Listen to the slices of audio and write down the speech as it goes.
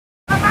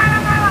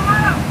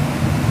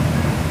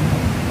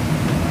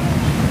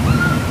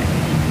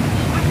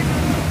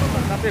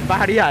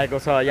बाढी आएको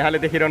छ यहाँले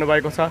देखिरहनु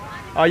भएको छ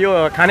यो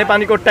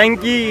खानेपानीको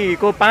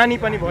ट्याङ्कीको पानी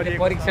पनि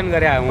भरिएको परीक्षण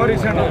गरे हौँ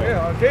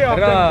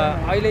र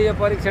अहिले यो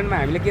परीक्षणमा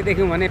हामीले के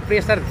देख्यौँ भने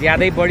प्रेसर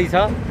ज्यादै बढी छ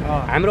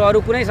हाम्रो अरू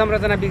कुनै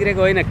संरचना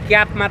बिग्रेको होइन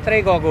क्याप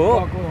मात्रै गएको हो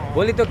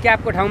भोलि त्यो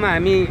क्यापको ठाउँमा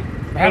हामी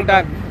एउटा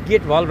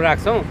गेट भल्भ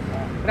राख्छौँ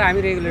र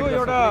हामी रेगुलेट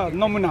एउटा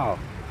नमुना हो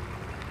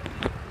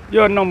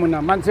यो नमुना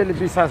मान्छेले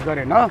विश्वास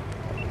गरेन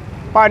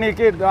पानी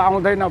के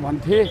आउँदैन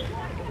भन्थे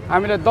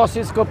हामीले 10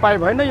 इन्चको पाइप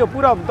होइन यो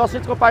पुरा 10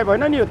 इन्चको पाइप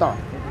होइन नि यो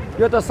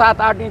त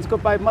 7-8 इन्चको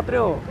पाइप मात्रै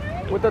हो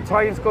ऊ त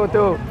 6 इन्चको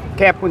त्यो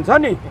क्याप हुन्छ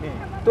नि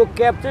त्यो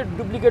क्याप चाहिँ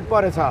डुप्लिकेट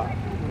परेछ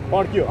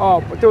पड्क्यो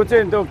त्यो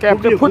चाहिँ त्यो क्याप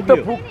चाहिँ फुत्त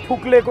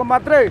फुक्लेको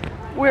मात्रै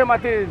उयो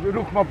माथि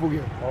रुखमा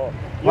पुग्यो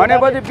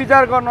भनेपछि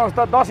विचार गर्नुहोस्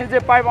त 10 इन्च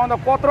पाइप आउँदा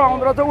कत्रो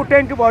आउँदो रहेछ ऊ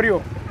ट्याङ्की भर्यो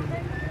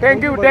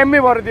ट्याङ्की ड्याममै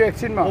भर्यो त्यो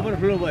एकछिनमा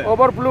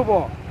ओभरफ्लो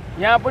भयो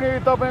यहाँ पनि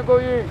तपाईँको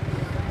यी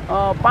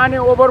पानी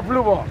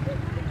ओभरफ्लो भयो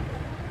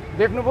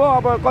देख्नुभयो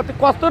अब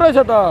कस्तो रहेछ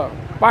त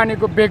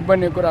पानीको बेग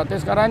बन्ने कुरा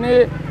त्यस कारण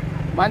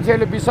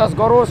मान्छेले विश्वास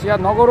गरोस् या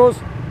नगरोस्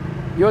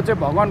यो चाहिँ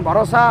भगवान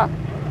भरोसा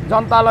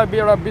जनतालाई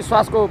एउटा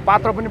विश्वासको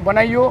पात्र पनि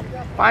बनाइयो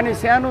पानी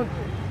सानो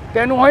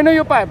सानो होइन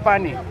यो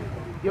पानी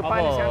यो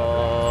पानी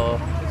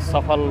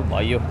सफल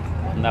भयो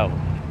न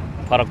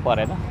फरक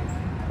परेन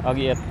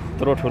अघि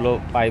यत्रो ठुलो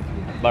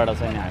पाइपबाट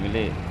चाहिँ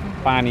हामीले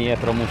पानी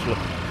यत्रो मुस्लो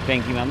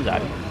ट्याङ्कीमा पनि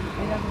झार्यो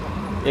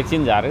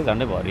एकछिन झारेको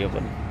झन्डै भरियो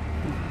पनि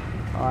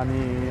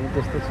अनि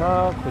त्यस्तो छ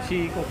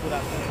खुसीको कुरा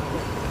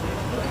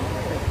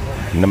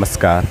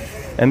नमस्कार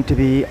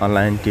MTV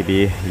online TV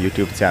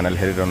YouTube channel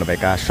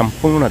हेरिरहनुभएका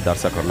सम्पूर्ण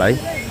दर्शकहरूलाई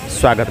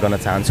स्वागत गर्न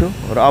चाहन्छु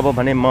र अब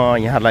भने म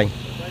यहाँलाई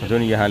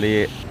जुन यहाँले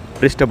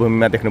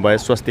पृष्ठभूमिमा देख्नुभयो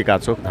स्वस्तिका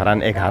चोक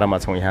धरान 11 मा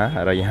छौँ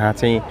यहाँ र यहाँ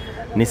चाहिँ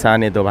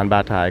निशाने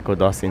दोभानबाट आएको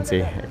 10 इन्चे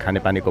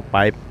खानेपानीको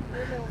पाइप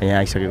यहाँ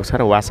आइसकेको छ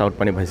र वास आउट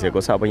पनि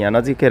भइसकेको छ अब यहाँ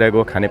नजिकै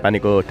रहेको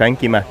खानेपानीको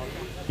ट्याङ्कीमा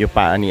यो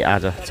पानी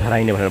आज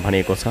झराइने भनेर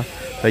भनिएको छ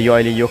र यो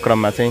अहिले यो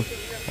क्रममा चाहिँ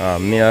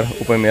मेयर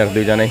उपमेयर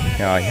दुईजनै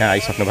यहाँ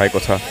आइसक्नु भएको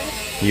छ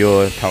यो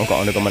ठाउँको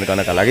अनुगमन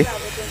गर्नका लागि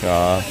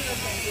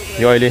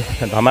यो अहिले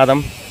धमाधम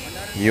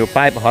यो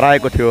पाइप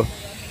हराएको थियो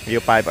यो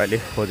पाइप अहिले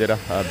खोजेर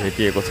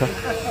भेटिएको छ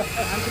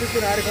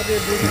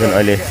जुन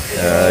अहिले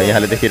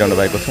यहाँले देखिरहनु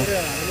भएको छ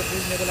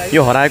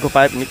यो हराएको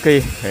पाइप निकै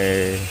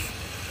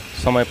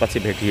समयपछि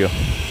भेटियो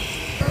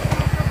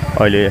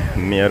अहिले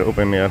मेयर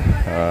उपमेयर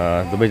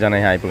दुवैजना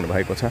यहाँ आइपुग्नु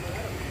भएको छ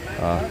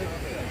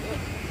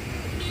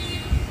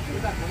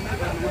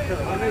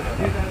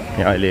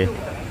यहाँ अहिले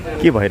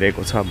के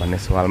भइरहेको छ भन्ने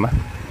सवालमा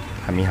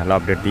हामी यहाँलाई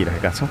अपडेट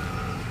दिइरहेका छौँ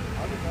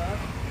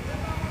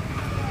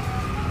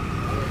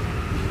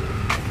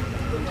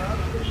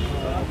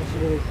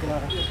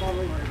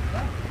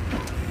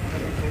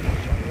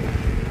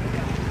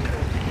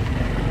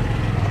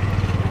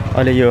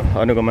अहिले यो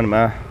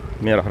अनुगमनमा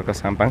मेयर हर्क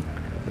साम्पाङ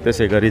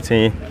त्यसै गरी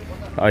चाहिँ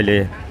अहिले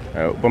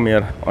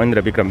उपमेयर ऐन्द्र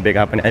विक्रम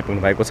बेगा पनि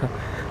आइपुग्नु भएको छ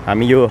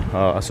हामी यो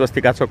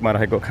स्वस्तिका चोकमा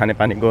रहेको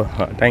खानेपानीको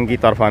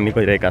ट्याङ्कीतर्फ हामी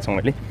गइरहेका छौँ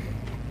अहिले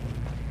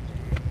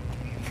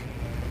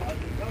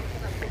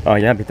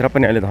यहाँभित्र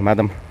पनि अहिले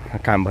धमाधम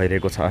काम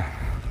भइरहेको छ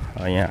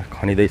यहाँ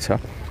खनिँदैछ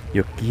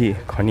यो के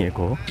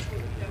खनिएको हो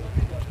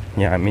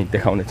यहाँ हामी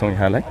देखाउनेछौँ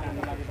यहाँलाई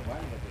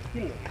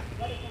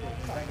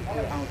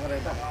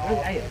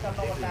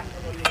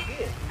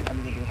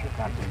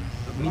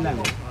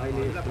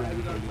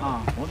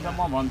हुन्छ म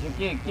भन्छु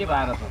के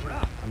भएर छ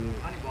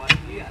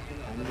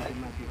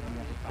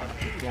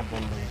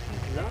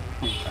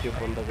त्यो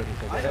बन्द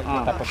गरिसकेर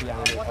यतापट्टि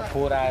आउने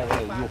फोहोर आएर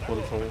यो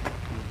खोल्छौँ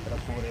र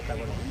फोहोर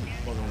यताबाट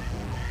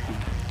बनाउँछौँ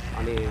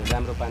अनि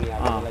राम्रो पानी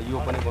आउनलाई यो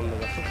पनि बन्द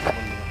गर्छौँ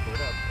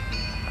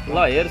ल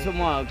हेर्छु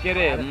म के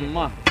अरे म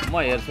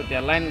हेर्छु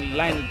त्यहाँ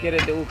लाइन के अरे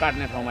त्यो ऊ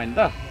काट्ने ठाउँमा नि त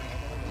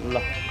ल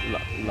ल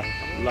ल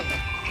ल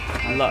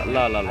ल ल ल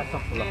ल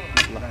ल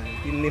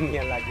 3 दिन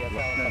यहाँ लाग्यो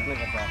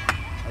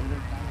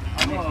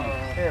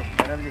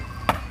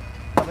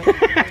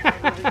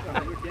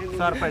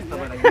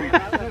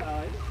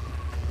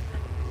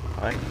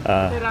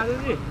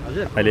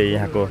अहिले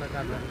यहाँको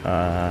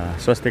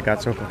स्वस्तिका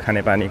चोक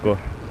खानेपानीको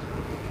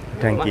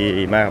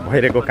ट्याङ्कीमा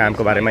भइरहेको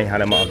कामको बारेमा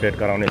यहाँलाई म अपडेट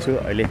गराउनेछु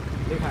अहिले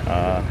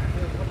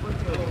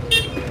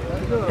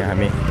यहाँ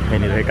हामी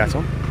हिँडिरहेका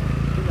छौँ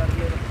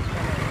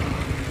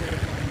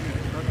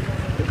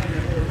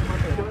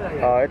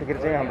यतिखेर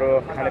चाहिँ हाम्रो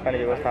खानेपानी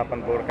व्यवस्थापन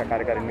बोर्डका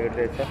कार्यकारी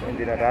निर्देशक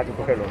इन्जिनियर राजु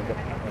पोखरेल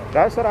हुनुहुन्छ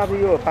राजु सर अब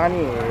यो पानी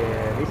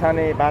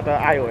निशानेबाट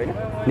आयो होइन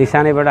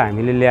निशानेबाट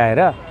हामीले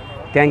ल्याएर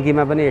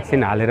ट्याङ्कीमा पनि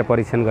एकछिन हालेर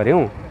परीक्षण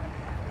गऱ्यौँ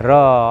र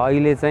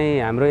अहिले चाहिँ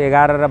हाम्रो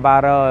 11 र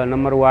 12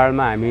 नम्बर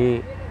वार्डमा हामी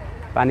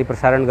पानी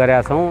प्रसारण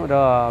गरेका छौँ र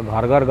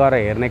घर घर गएर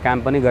हेर्ने काम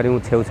पनि गऱ्यौँ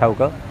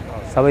छेउछाउको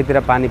सबैतिर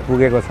पानी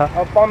पुगेको छ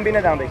पम्प बिना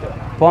जाँदैछ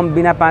पम्प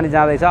बिना पानी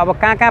जाँदैछ अब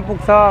कहाँ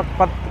पुग्छ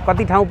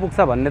कति ठाउँ पुग्छ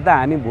भन्ने त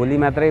हामी भोलि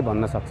मात्रै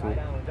भन्न सक्छौँ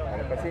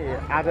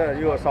आज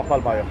यो सफल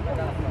भयो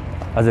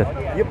हजुर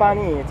यो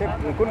पानी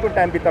चाहिँ कुन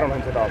टाइम वितरण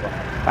हुन्छ त अब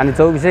पानी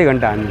 24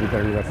 घण्टा हामी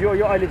वितरण गर्छौँ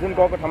यो अहिले जुन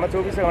गएको ठाउँमा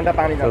 24 घण्टा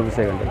पानी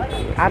 24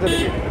 घण्टा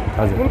आजदेखि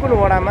हजुर कुन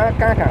वडामा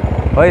कहाँ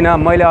होइन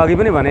मैले अघि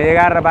पनि भने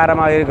 11 र 12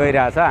 मा अहिले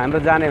गइरहेछ हाम्रो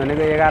जाने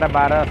भनेको 11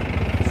 12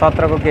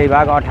 17 को केही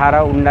भाग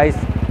 18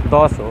 19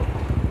 10 हो।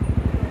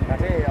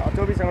 चाहिँ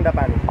 24 घण्टा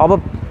पानी अब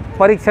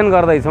परीक्षण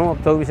गर्दैछौँ,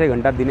 24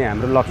 घण्टा दिने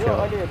हाम्रो लक्ष्य हो।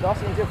 अहिले 10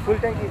 इन्च फुल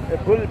ट्याङ्की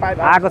फुल पाइप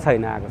आएको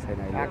छैन आएको छैन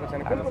कहाँ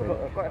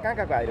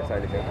कहाँको आइरहेछ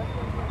अहिले चाहिँ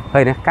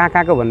होइन, कहाँ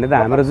कहाँको भन्ने त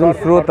हाम्रो जुन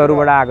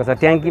स्रोतहरूबाट आएको छ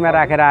ट्याङ्कीमा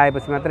राखेर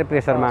आएपछि मात्रै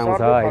प्रेसरमा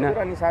आउँछ होइन।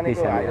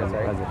 हजुर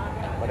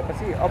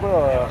भनेपछि अब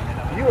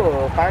यो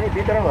पानी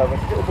वितरण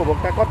भएपछि चाहिँ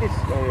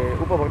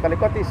उपभोक्ताले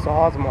कति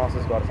सहज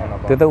महसुस गर्छन्? अब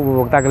त्यो त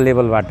उपभोक्ताको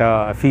लेभलबाट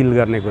फिल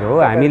गर्ने कुरो हो।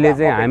 हामीले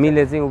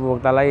चाहिँ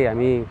उपभोक्तालाई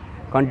हामी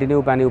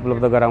कन्टिन्यू पानी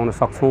उपलब्ध गराउन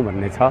सक्छौँ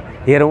भन्ने छ।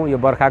 हेरौँ, यो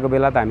बर्खाको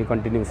बेला त हामी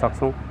कन्टिन्यू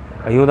सक्छौँ,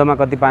 हिउँदमा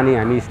कति पानी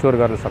हामी स्टोर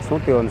गर्न सक्छौँ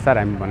त्यो अनुसार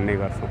हामी भन्ने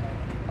गर्छौँ।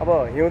 अब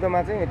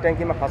हिउँदमा चाहिँ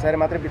ट्याङ्कीमा खसाएर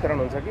मात्रै वितरण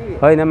हुन्छ कि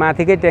होइन,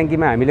 माथिकै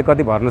ट्याङ्कीमा हामीले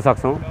कति भर्न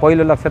सक्छौँ,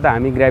 पहिलो लक्ष्य त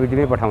हामी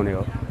ग्राभिटीमै पठाउने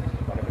हो।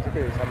 भनेपछि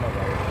त्यो हिसाबमा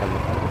भयो।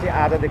 भनेपछि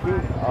आजदेखि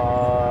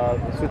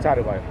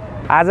सुचारू भयो।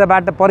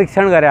 आजबाट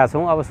परीक्षण गरेका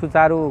छौँ, अब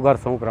सुचारू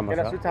गर्छौँ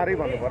क्रमशः। सुचारै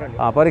भन्नु पर्यो नि।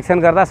 परीक्षण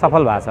गर्दा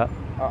सफल भएको छ।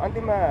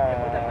 अन्तिममा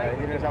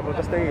इन्जिनियर साहब,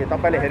 जस्तै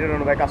तपाईँले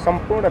हेरिरहनुभएका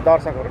सम्पूर्ण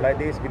दर्शकहरूलाई,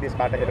 देश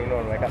विदेशबाट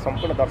हेरिरहनुभएका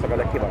सम्पूर्ण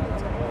दर्शकहरूलाई के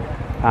भन्नुहुन्छ?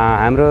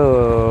 हाम्रो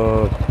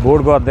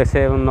बोर्डको अध्यक्ष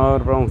एवं नगर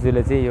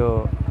प्रमुखजीले चाहिँ यो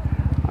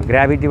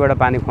ग्राभिटीबाट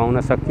पानी खुवाउन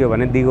सकियो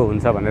भने दिगो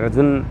हुन्छ भनेर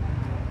जुन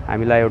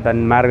हामीलाई एउटा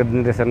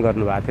मार्गनिर्देशन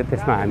गर्नुभएको थियो,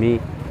 त्यसमा हामी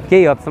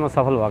केही हदसम्म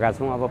सफल भएका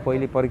छौँ। अब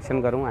पहिले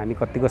परीक्षण गरौँ हामी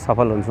कतिको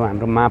सफल हुन्छौँ।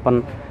 हाम्रो मापन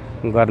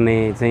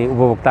गर्ने चाहिँ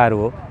उपभोक्ताहरू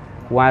हो,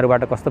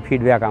 उहाँहरूबाट कस्तो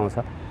फिडब्याक आउँछ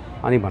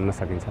अनि भन्न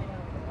सकिन्छ।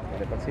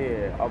 भनेपछि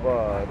अब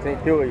चाहिँ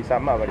त्यो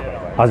हिसाबमा अगाडि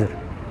बढ्नु। हजुर,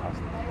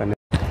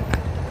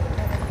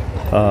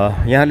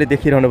 यहाँले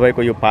देखिरहनु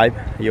भएको यो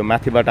पाइप यो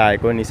माथिबाट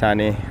आएको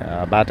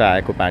निसानेबाट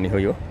आएको पानी हो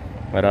यो,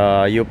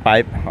 र यो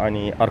पाइप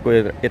अनि अर्को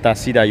यता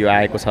सिधा यो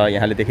आएको छ,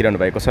 यहाँले देखिरहनु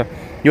भएको छ।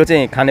 यो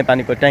चाहिँ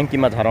खानेपानीको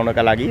ट्याङ्कीमा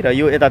झराउनका लागि, र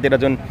यो यतातिर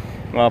जुन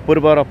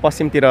पूर्व र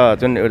पश्चिमतिर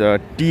जुन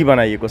एउटा टी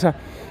बनाइएको छ,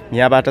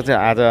 यहाँबाट चाहिँ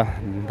आज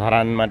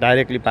धरानमा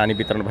डाइरेक्टली पानी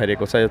वितरण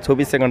भइरहेको छ। यो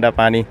 24 घण्टा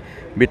पानी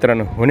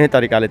वितरण हुने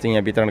तरिकाले चाहिँ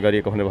यहाँ वितरण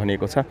गरिएको हुने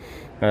भनिएको छ,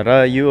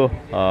 र यो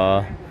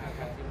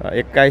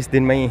 21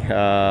 दिनमै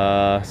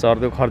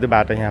सर्दो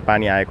खर्दोबाट यहाँ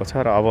पानी आएको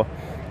छ, र अब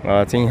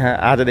चाहिँ यहाँ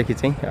आजदेखि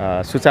चाहिँ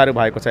सुचारू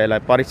भएको छ।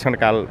 यसलाई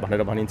परीक्षणकाल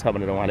भनेर भनिन्छ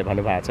भनेर उहाँले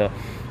भन्नुभएको छ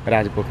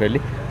राजु पोखरेलले।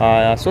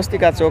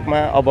 स्वस्तिका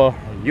चोकमा अब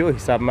यो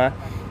हिसाबमा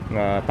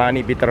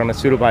पानी वितरण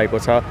सुरु भएको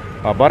छ।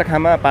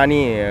 बर्खामा पानी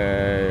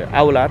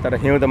आउला, तर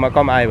हिउँदमा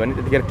कम आयो भने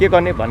त्यतिखेर के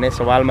गर्ने भन्ने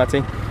सवालमा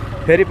चाहिँ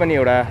फेरि पनि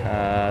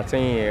एउटा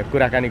चाहिँ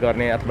कुराकानी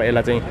गर्ने अथवा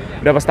यसलाई चाहिँ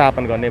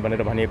व्यवस्थापन गर्ने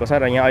भनेर भनिएको छ।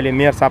 र यहाँ अहिले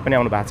मेयर साहब पनि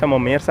आउनु भएको छ। म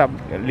मेयर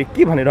साहबले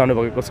के भनिरहनु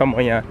भएको छ म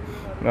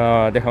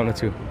यहाँ देखाउन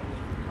छु।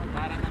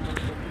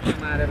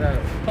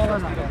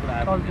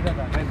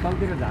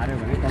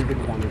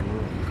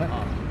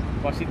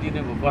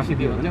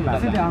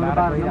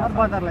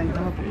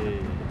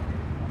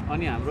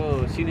 अनि हाम्रो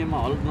सिनेमा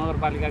हल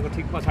नगरपालिकाको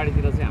ठिक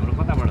पछाडितिर चाहिँ हाम्रो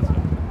कताबाट छ?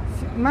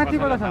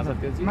 माथिबाट छ,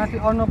 माथि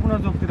अन्नपूर्ण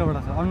चोकतिरबाट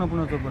छ।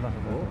 अन्नपूर्ण चोकबाट छ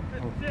हो,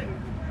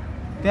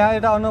 त्यहाँ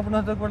एउटा अन्नपूर्ण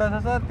चोकबाट छ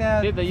सर।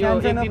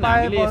 त्यहाँ सानो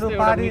पाइपहरू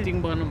पारी मिटिङ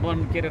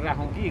के अरे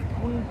राखौँ कि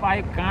कुन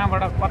पाइप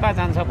कहाँबाट कता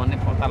जान्छ भन्ने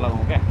पत्ता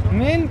लगाउँ क्या।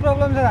 मेन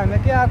प्रब्लम सर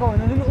हामीलाई के आएको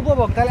भने जुन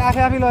उपभोक्ताले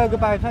आफै लगेको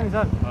पाइप छ नि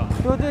सर,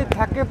 त्यो चाहिँ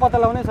ठ्याक्कै पत्ता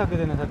लगाउनै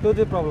सकिँदैन सर। त्यो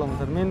चाहिँ प्रब्लम हो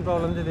सर, मेन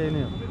प्रब्लम चाहिँ त्यही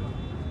नै हो।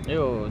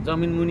 यो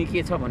जमिन मुनि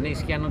के छ भन्ने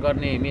स्क्यान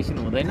गर्ने मेसिन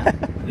हुँदैन?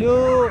 यो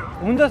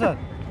हुन्छ सर,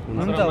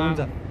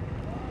 हुन्छ।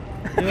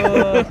 यो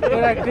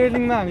एउटा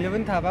ट्रेनिङमा हामीले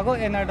पनि थाहा पाएको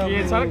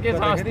के छ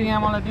अस्ति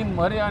यहाँ मलाई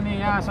दिनभरि अनि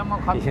यहाँसम्म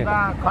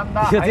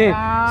खन्दा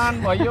हैरान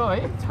भयो है,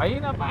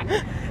 छैन पानी।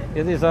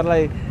 यो चाहिँ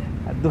सरलाई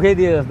दुखै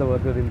दिए जस्तो भयो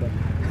त्यो दिन त।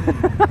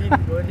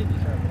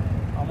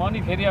 म नि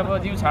फेरि अब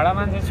जिउ छाडा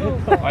मान्छे छु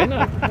होइन,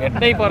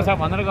 भेट्नै पर्छ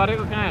भनेर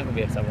गरेको, कहाँ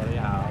भेट्छ भने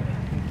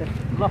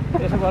ल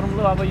त्यसो गरौँ।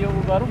 ल अब यो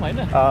गरौँ होइन।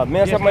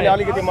 मेयर साहब, मैले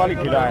अलिकति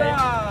ढिलो आएँ।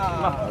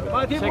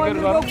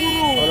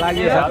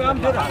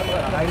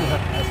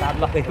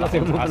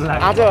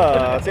 आज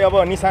चाहिँ अब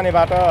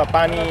निसानेबाट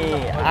पानी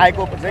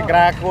आएको चाहिँ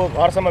ग्राहकको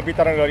घरसम्म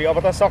वितरण गरियो, अब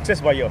त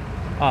सक्सेस भयो।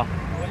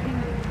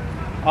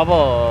 अब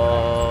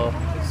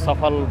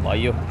सफल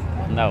भयो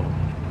भन्दा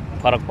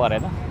फरक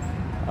परेन।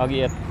 अघि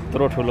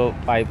यत्रो ठुलो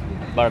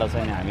पाइपबाट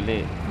चाहिँ हामीले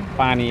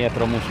पानी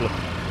यत्रो मुस्लो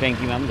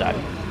ट्याङ्कीमा पनि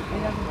झाऱ्यो,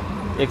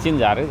 एकछिन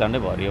झाऱ्यो झन्डै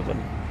भरियो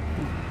पनि।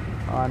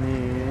 अनि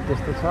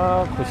त्यस्तो छ,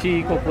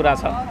 खुसीको कुरा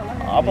छ।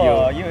 अब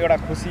यो एउटा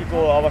खुसीको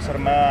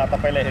अवसरमा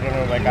तपाईँलाई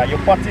हेरिरहनुभएका यो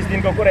 25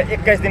 दिनको कुरा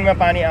 21 दिनमा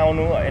पानी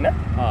आउनु होइन,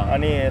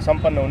 अनि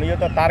सम्पन्न हुनु, यो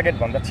त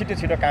टार्गेटभन्दा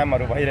छिटो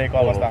कामहरू भइरहेको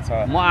अवस्था छ।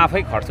 म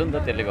आफै खट्छु नि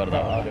त त्यसले गर्दा।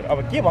 हजुर, अब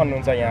के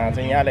भन्नुहुन्छ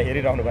यहाँलाई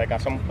हेरिरहनुभएका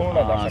सम्पूर्ण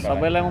दर्शक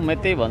सबैलाई म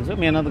त्यही भन्छु,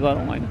 मेहनत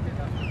गरौँ होइन।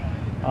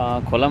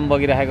 खोलामा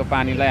बगिरहेको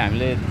पानीलाई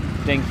हामीले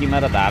ट्याङ्कीमा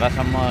र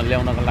धारासम्म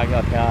ल्याउनको लागि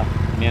अथवा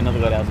मेहनत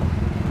गरेका छौँ।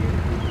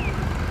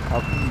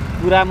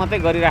 कुरा मात्रै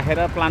गरिराखेर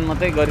प्लान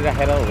मात्रै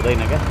गरिराखेर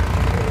हुँदैन क्या,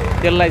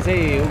 त्यसलाई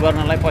चाहिँ उ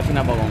गर्नलाई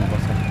पसिना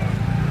बगाउनुपर्छ।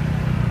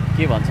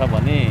 के भन्छ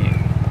भने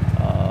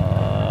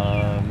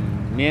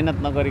मेहनत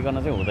नगरिकन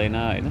चाहिँ हुँदैन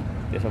होइन,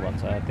 त्यसो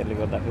भन्छ। त्यसले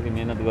गर्दाखेरि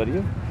मेहनत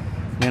गरियो,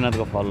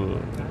 मेहनतको फल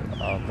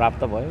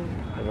प्राप्त भयो,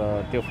 र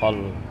त्यो फल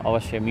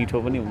अवश्य मिठो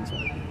पनि हुन्छ।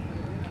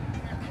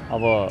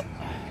 अब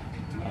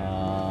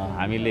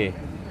हामीले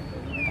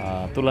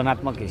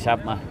तुलनात्मक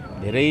हिसाबमा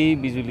धेरै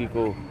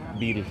बिजुलीको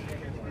बिल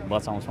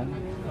बचाउँछौँ।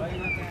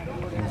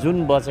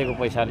 जुन बचेको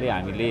पैसाले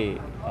हामीले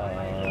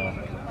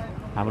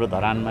हाम्रो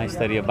धरानमा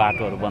स्तरीय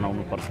बाटोहरू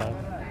बनाउनुपर्छ,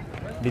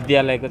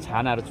 विद्यालयको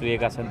छानाहरू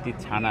चुहेका छन् ती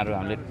छानाहरू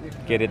हामीले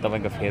के अरे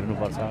तपाईँको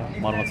फेर्नुपर्छ,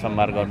 मर्मत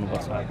सम्भार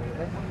गर्नुपर्छ।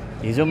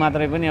 हिजो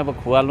मात्रै पनि अब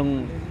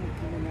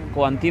खुवालुङको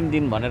अन्तिम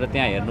दिन भनेर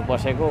त्यहाँ हेर्नु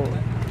पसेको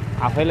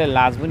आफैलाई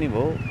लाज पनि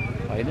भयो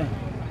होइन।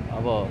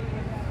 अब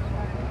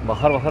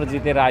भर्खर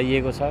जितेर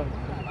आइएको छ,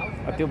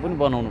 त्यो पनि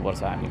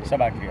बनाउनुपर्छ हामीले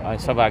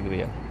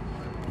सभागृह।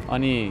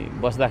 अनि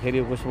बस्दाखेरि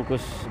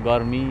उकुस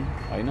गर्मी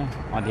होइन,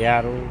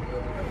 अँध्यारो,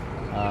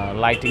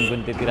 लाइटिङ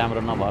पनि त्यति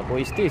राम्रो नभएको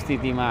यस्तै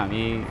स्थितिमा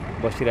हामी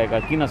बसिरहेका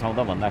किन छौँ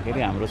त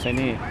भन्दाखेरि हाम्रो चाहिँ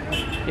नि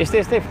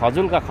यस्तै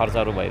फजुलका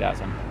खर्चहरू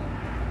भइरहेछन्।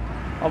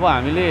 अब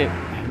हामीले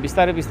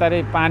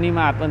बिस्तारै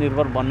पानीमा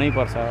आत्मनिर्भर बन्नै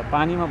पर्छ।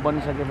 पानीमा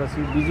बनिसकेपछि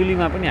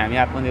बिजुलीमा पनि हामी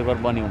आत्मनिर्भर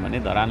बन्यौँ भने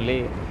धरानले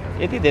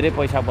यति धेरै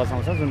पैसा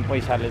बचाउँछ जुन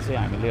पैसाले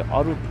चाहिँ हामीले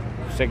अरू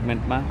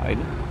सेगमेन्टमा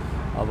होइन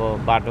अब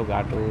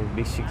बाटोघाटो,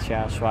 शिक्षा,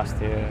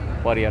 स्वास्थ्य,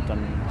 पर्यटन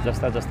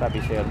जस्ता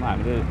विषयहरूमा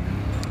हामीले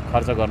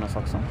खर्च गर्न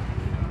सक्छौँ।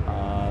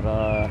 र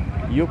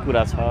यो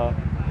कुरा छ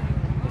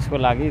यसको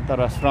लागि,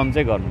 तर श्रम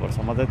चाहिँ गर्नुपर्छ।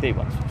 म त त्यही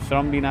भन्छु,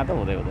 श्रम बिना त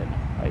हुँदैन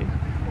है।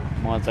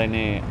 म चाहिँ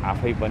नि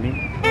आफै पनि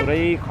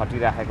पुरै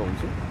खटिराखेको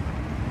हुन्छु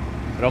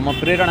र म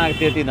प्रेरणा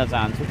त्यति दिन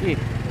चाहन्छु कि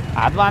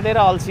हात बाँधेर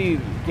अल्छी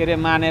के अरे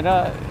मानेर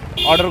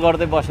अर्डर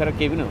गर्दै बसेर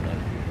केही पनि हुँदैन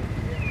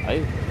है।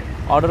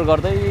 अर्डर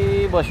गर्दै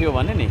बस्यो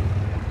भने नि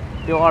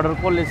त्यो अर्डर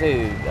कसले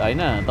चाहिँ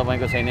होइन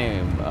तपाईँको चाहिँ नै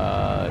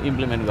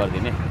इम्प्लिमेन्ट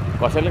गरिदिने,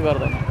 कसैले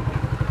गर्दैन।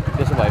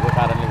 त्यसो भएको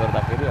कारणले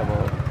गर्दाखेरि अब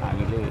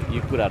हामीले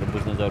यो कुराहरू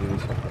बुझ्न जरुरी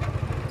छ।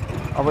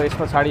 अब यस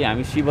पछाडि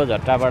हामी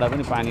शिवझट्टाबाट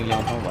पनि पानी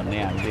ल्याउँछौँ भन्ने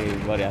हामीले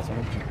गरेका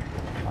छौँ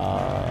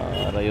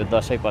र यो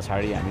दसैँ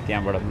पछाडि हामी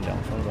त्यहाँबाट पनि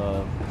ल्याउँछौँ र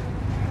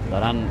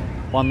धरान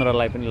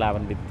 15लाई पनि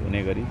लाभान्वित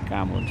हुने गरी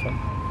काम हुन्छ।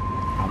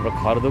 हाम्रो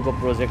खर्दुको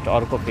प्रोजेक्ट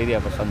अर्को फेरि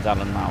अब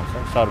सञ्चालनमा आउँछ,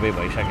 सर्वे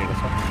भइसकेको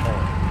छ।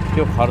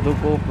 त्यो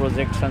खर्दुको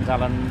प्रोजेक्ट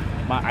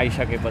सञ्चालनमा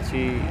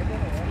आइसकेपछि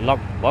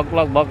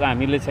लगभग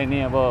हामीले चाहिँ नि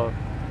अब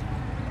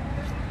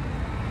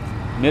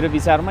मेरो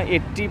विचारमा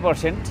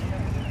 80%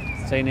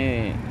 चाहिँ नि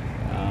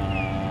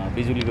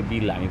बिजुलीको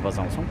बिल हामी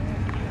बचाउँछौँ।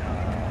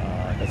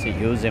 त्यो चाहिँ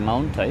ह्युज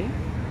एमाउन्ट है।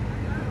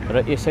 र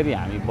यसरी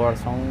हामी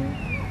बढ्छौँ।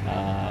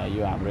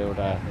 यो हाम्रो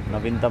एउटा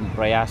नवीनतम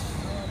प्रयास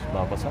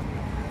भएको छ।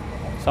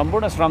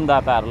 सम्पूर्ण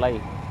श्रमदाताहरूलाई,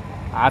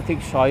 आर्थिक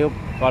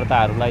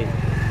सहयोगकर्ताहरूलाई,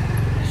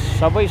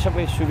 सबै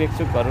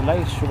शुभेच्छुकहरूलाई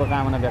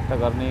शुभकामना व्यक्त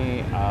गर्ने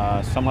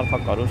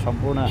समर्थकहरू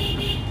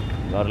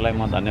सम्पूर्णहरूलाई म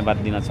धन्यवाद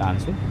दिन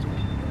चाहन्छु।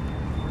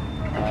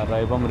 र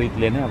एवं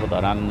रीतिले नै अब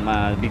धरानमा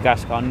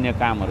विकासका अन्य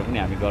कामहरू पनि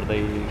हामी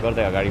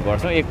गर्दै अगाडि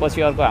बढ्छौँ। एकपछि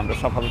अर्को हाम्रो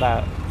सफलता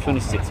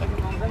सुनिश्चित छ।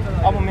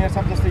 अब मेयर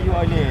साहब जस्तै यो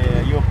अहिले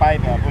यो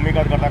पाइप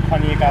भूमिगत गर्दा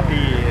खनिएका ती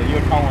यो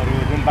ठाउँहरू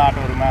जुन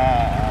बाटोहरूमा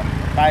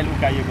टाइल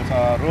उकाइएको छ,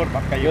 रोड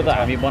भत्काइएको त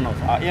हामी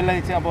बनाउँछौँ।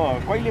 यसलाई चाहिँ अब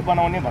कहिले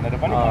बनाउने भनेर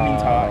पनि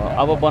भनिन्छ।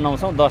 अब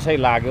बनाउँछौँ, दसैँ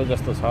लाग्यो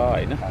जस्तो छ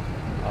होइन।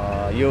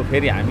 यो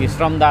फेरि हामी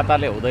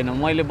श्रमदाताले हुँदैन,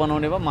 मैले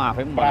बनाउने भए म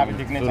आफै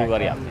पनि सुरु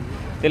गरिहाल्थेँ।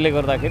 त्यसले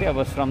गर्दाखेरि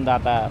अब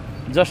श्रमदाता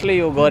जसले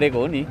यो गरेको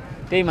हो नि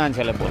त्यही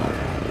मान्छेलाई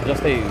बोलाउँछ।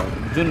 जस्तै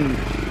जुन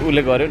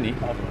उसले गर्यो नि,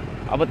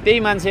 अब त्यही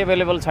मान्छे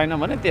एभाइलेबल छैन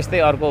भने त्यस्तै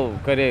अर्को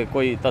के अरे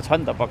कोही त छ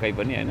नि त पक्कै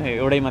पनि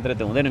होइन। एउटै मात्रै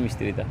त हुँदैन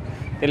मिस्त्री त।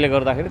 त्यसले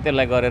गर्दाखेरि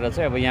त्यसलाई गरेर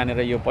चाहिँ अब यहाँनिर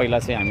यो पहिला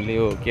चाहिँ हामीले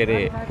यो के अरे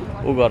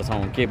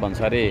गर्छौँ, के भन्छ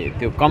अरे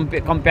त्यो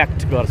कम्प्याक्ट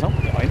गर्छौँ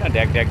होइन।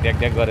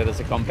 ढ्याक गरेर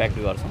चाहिँ कम्प्याक्ट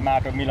गर्छौँ,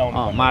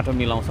 माटो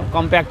मिलाउँछौँ।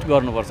 कम्प्याक्ट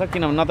गर्नुपर्छ,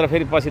 किनभने नत्र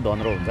फेरि पछि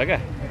धन्द्रो हुन्छ क्या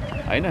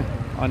होइन।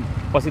 अनि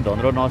पछि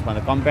धन्द्रो नहोस्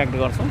भनेर कम्प्याक्ट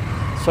गर्छौँ।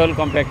 सोइल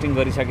कम्प्याक्टिङ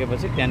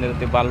गरिसकेपछि त्यहाँनिर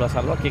त्यो बालुवा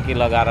सालुवा के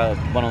लगाएर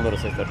बनाउँदो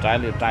रहेछ यस्तो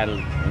टाइल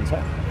हुन्छ।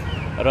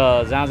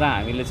 र जहाँ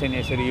हामीले चाहिँ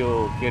यसरी यो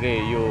के अरे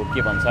यो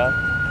के भन्छ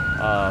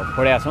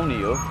फोड्या छौँ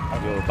नि यो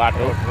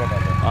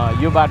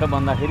बाटो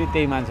बन्दाखेरि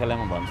त्यही मान्छेलाई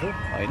म भन्छु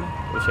होइन।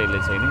 उसैले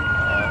चाहिँ नि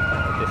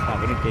त्यसमा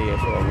पनि केही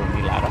यसो अब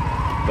मिलाएर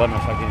गर्न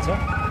सकिन्छ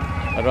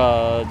र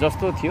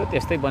जस्तो थियो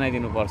त्यस्तै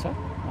बनाइदिनुपर्छ।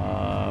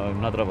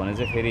 नत्र भने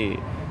चाहिँ फेरि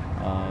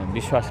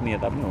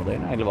विश्वसनीयता पनि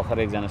हुँदैन। अहिले भर्खर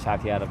एकजना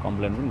साथी आएर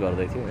कम्प्लेन पनि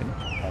गर्दै थियो होइन।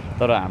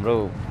 तर हाम्रो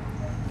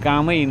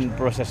कामै इन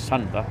प्रोसेस छ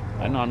नि त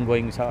होइन,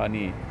 अनगोइङ छ।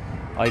 अनि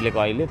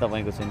अहिले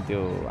तपाईँको चाहिँ त्यो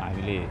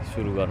हामीले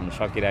सुरु गर्न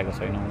सकिरहेको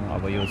छैनौँ।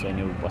 अब यो चाहिँ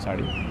नि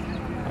पछाडि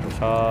अब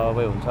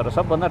सबै हुन्छ। र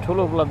सबभन्दा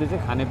ठुलो उपलब्धि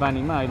चाहिँ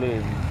खानेपानीमा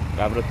अहिले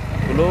हाम्रो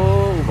ठुलो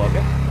भयो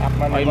क्या।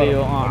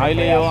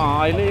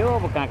 अहिले यो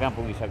अब कहाँ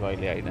पुगिसक्यो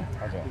अहिले होइन।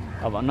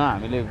 अब न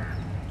हामीले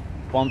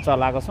पम्प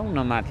चलाएको छौँ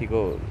न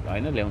माथिको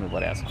होइन ल्याउनु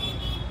परेको छ।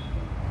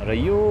 र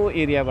यो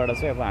एरियाबाट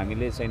चाहिँ अब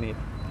हामीले चाहिँ नि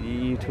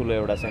यति ठुलो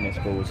एउटा चाहिँ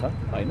यसको उ छ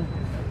होइन,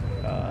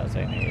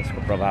 चाहिँ नि यसको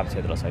प्रभाव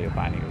क्षेत्र छ यो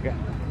पानीको क्या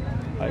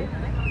है।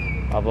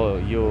 अब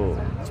यो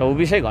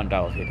 24 घन्टा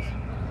हो फेरि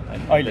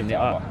होइन।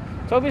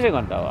 24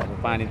 घन्टा हो। अब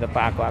पानी त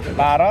आएको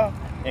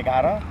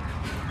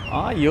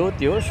 12-11 यो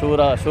त्यो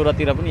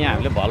 16तिर पनि यहाँ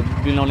हामीले भल्भ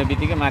मिलाउने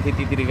बित्तिकै माथि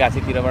तितिरी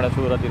गाछीतिरबाट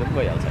 16तिर पनि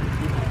गइहाल्छ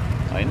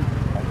होइन।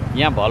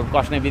 यहाँ भल्भ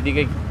कस्ने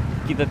बित्तिकै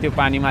कि त त्यो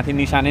पानी माथि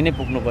निशाने नै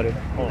पुग्नु पऱ्यो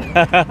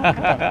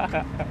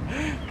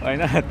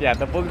होइन, त्यहाँ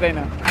त पुग्दैन।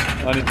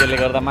 अनि त्यसले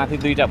गर्दा माथि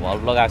 2टा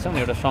भल्भ लगाएको छौँ,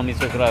 एउटा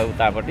समीचोक र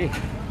उतापट्टि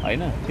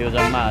होइन त्यो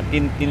जम्मा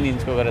 3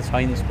 इन्चको गरेर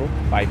 6 इन्चको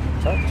पाइप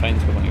छ 6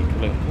 इन्चको पनि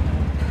ठुलै हुन्छ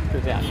त्यो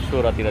चाहिँ हामी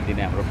 16तिर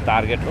दिने हाम्रो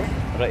टार्गेट हो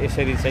र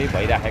यसरी चाहिँ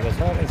भइराखेको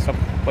छ र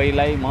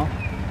सबैलाई म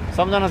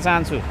सम्झन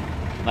चाहन्छु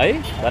है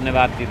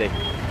धन्यवाद दिँदै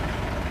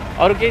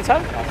अरू केही छ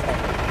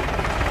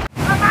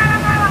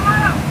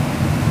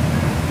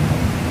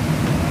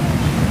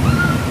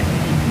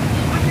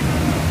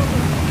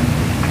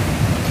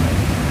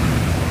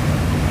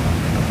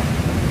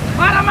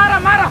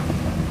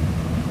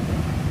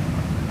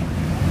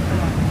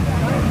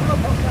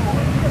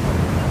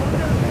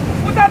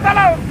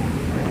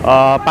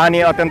पानी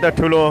अत्यन्त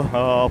ठुलो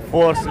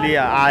फोर्सले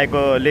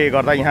आएकोले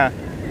गर्दा यहाँ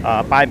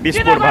पाइप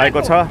विस्फोट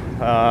भएको छ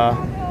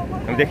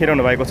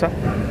देखिरहनु भएको छ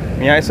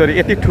यहाँ यसरी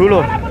यति ठुलो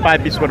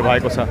पाइप विस्फोट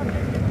भएको छ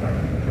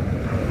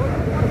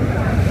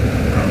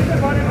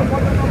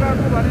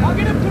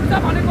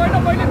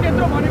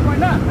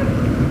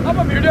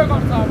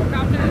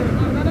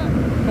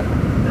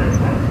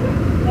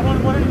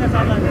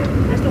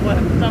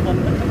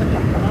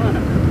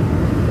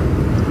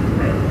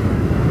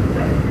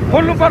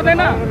खोल्नु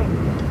पर्दैन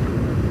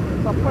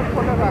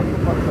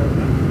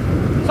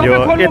यो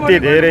यति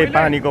धेरै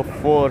पानीको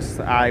फोर्स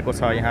आएको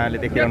छ यहाँले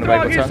देखिरहनु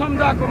भएको छ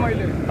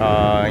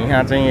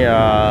यहाँ चाहिँ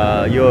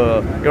यो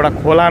एउटा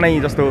खोला नै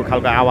जस्तो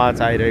खालको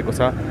आवाज आइरहेको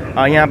छ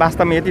यहाँ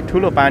वास्तवमा यति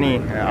ठुलो पानी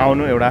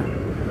आउनु एउटा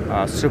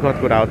सुखद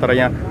कुरा हो तर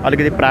यहाँ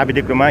अलिकति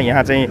प्राविधिक रूपमा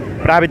यहाँ चाहिँ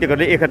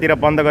प्राविधिकहरूले एकातिर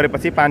बन्द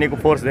गरेपछि पानीको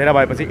फोर्स धेरै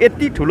भएपछि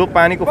यति ठुलो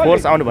पानीको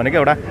फोर्स आउनु भनेको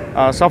एउटा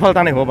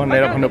सफलता नै हो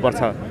भनेर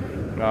भन्नुपर्छ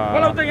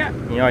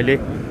यहाँ अहिले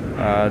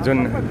जुन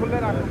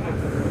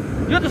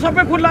यो त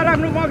सबै खुल्ला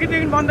राख्नु म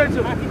अघिदेखि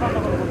भन्दैछु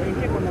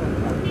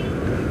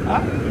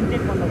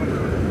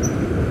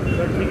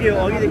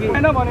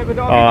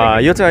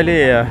यो चाहिँ अहिले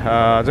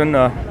जुन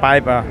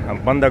पाइप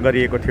बन्द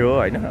गरिएको थियो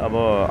होइन अब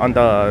अन्त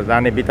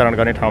जाने वितरण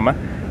गर्ने ठाउँमा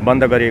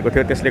बन्द गरिएको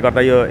थियो त्यसले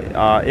गर्दा यो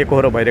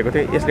एकहोरो भइरहेको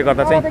थियो यसले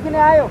गर्दा चाहिँ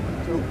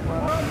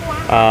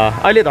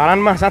अहिले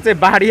धरानमा साँच्चै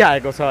बाढी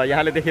आएको छ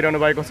यहाँले देखिरहनु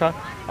भएको छ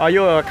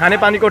यो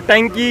खानेपानीको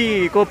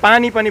ट्याङ्कीको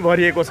पानी पनि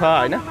भरिएको छ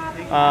होइन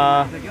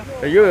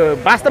यो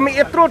वास्तवमा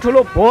यत्रो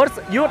ठुलो फोर्स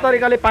यो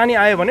तरिकाले पानी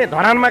आयो भने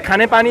धरानमा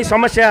खानेपानी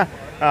समस्या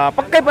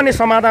पक्कै पनि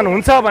समाधान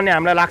हुन्छ भन्ने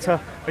हामीलाई लाग्छ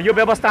यो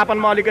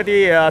व्यवस्थापनमा अलिकति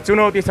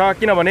चुनौती छ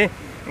किनभने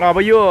अब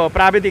यो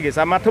प्राविधिक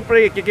हिसाबमा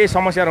थुप्रै के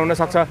समस्याहरू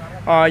हुनसक्छ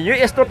यो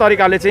यस्तो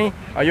तरिकाले चाहिँ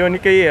यो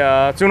निकै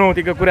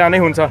चुनौतीको कुरा नै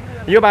हुन्छ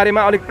यो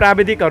बारेमा अलिक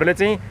प्राविधिकहरूले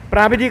चाहिँ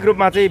प्राविधिक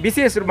रूपमा चाहिँ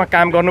विशेष रूपमा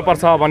काम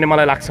गर्नुपर्छ भन्ने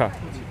मलाई लाग्छ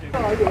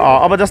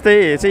अब जस्तै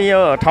चाहिँ यो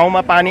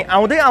ठाउँमा पानी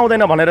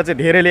आउँदैन भनेर चाहिँ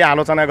धेरैले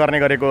आलोचना गर्ने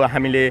गरेको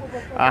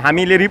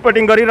हामीले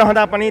रिपोर्टिङ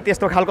गरिरहँदा पनि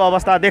त्यस्तो खालको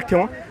अवस्था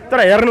देख्थ्यौँ तर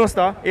हेर्नुहोस्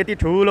त यति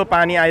ठुलो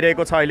पानी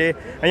आइरहेको छ अहिले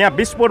यहाँ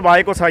विस्फोट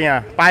भएको छ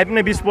यहाँ पाइप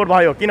नै विस्फोट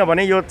भयो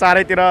किनभने यो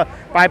चारैतिर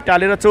पाइप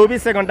टालेर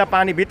 24 घण्टा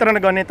पानी वितरण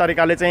गर्ने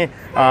तरिकाले चाहिँ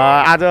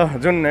आज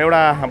जुन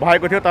एउटा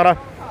भएको थियो तर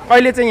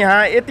अहिले चाहिँ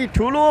यहाँ यति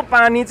ठुलो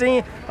पानी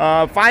चाहिँ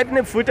पाइप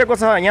नै फुटेको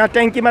छ यहाँ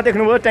ट्याङ्कीमा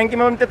देख्नुभयो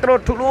ट्याङ्कीमा पनि त्यत्रो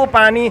ठुलो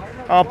पानी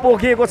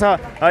पोखिएको छ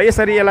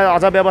यसरी यसलाई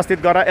अझ व्यवस्थित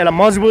गरेर यसलाई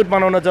मजबुत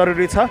बनाउन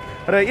जरुरी छ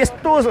र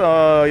यस्तो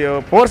यो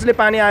फोर्सले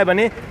पानी आयो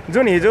भने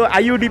जुन हिजो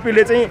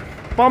आइयुडिपीले चाहिँ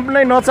पम्प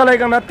नै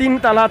नचलाइकन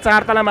 3 तला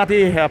 4 तला माथि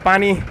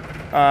पानी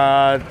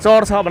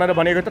चढ्छ भनेर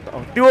भनेको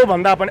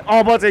त्योभन्दा पनि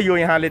अब चाहिँ यो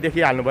यहाँले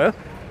देखिहाल्नुभयो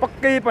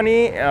पक्कै पनि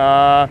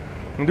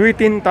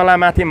 2-3 तला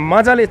माथि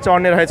मजाले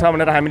चढ्ने रहेछ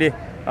भनेर हामीले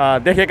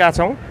देखेका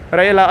छौँ र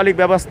यसलाई अलिक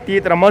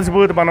व्यवस्थित र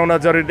मजबुत बनाउन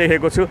जरुरी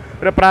देखेको छु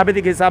र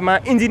प्राविधिक हिसाबमा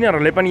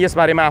इन्जिनियरहरूले पनि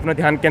यसबारेमा आफ्नो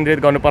ध्यान केन्द्रित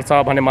गर्नुपर्छ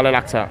भन्ने मलाई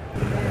लाग्छ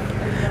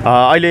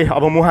अहिले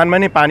अब मुहानमा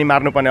नै पानी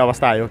मार्नुपर्ने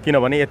अवस्था आयो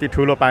किनभने यति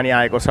ठुलो पानी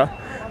आएको छ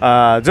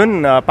जुन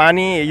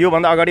पानी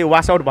योभन्दा अगाडि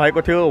वासआउट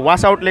भएको थियो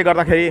वासआउटले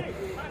गर्दाखेरि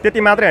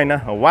त्यति मात्रै होइन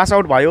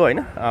वासआउट भयो होइन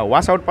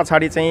वासआउट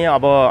पछाडि चाहिँ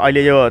अब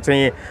अहिले यो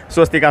चाहिँ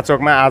स्वस्तिका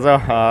चोकमा आज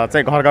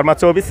चाहिँ घर घरमा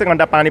 24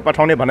 घण्टा पानी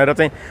पठाउने भनेर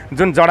चाहिँ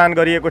जुन जडान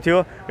गरिएको थियो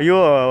यो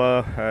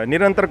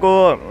निरन्तरको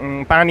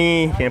पानी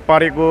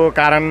परेको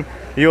कारण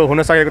यो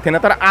हुन सकेको थिएन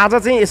तर आज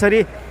चाहिँ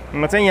यसरी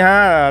चाहिँ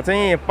यहाँ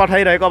चाहिँ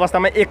पठाइरहेको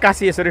अवस्थामा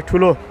 81 यसरी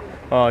ठुलो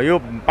यो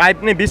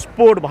पाइप नै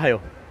विस्फोट भयो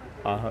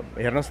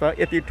हेर्नुहोस् त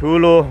यति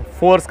ठुलो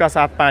फोर्सका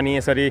साथ पानी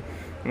यसरी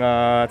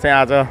चाहिँ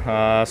आज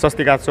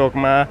स्वस्तिका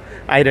चोकमा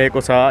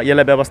आइरहेको छ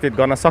यसलाई व्यवस्थित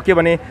गर्न सक्यो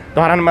भने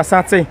धरानमा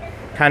साँच्चै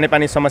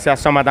खानेपानी समस्या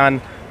समाधान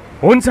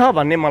हुन्छ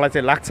भन्ने मलाई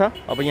चाहिँ लाग्छ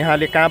अब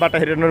यहाँले कहाँबाट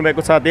हेरिरहनु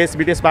भएको छ देश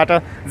विदेशबाट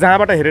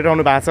जहाँबाट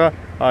हेरिरहनु भएको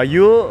छ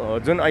यो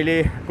जुन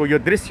अहिलेको यो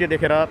दृश्य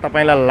देखेर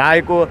तपाईँलाई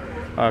लागेको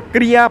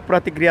क्रिया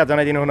प्रतिक्रिया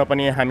जनाइदिनु हुन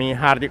पनि हामी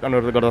हार्दिक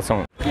अनुरोध गर्दछौँ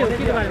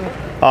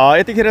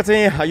यतिखेर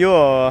चाहिँ यो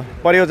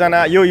परियोजना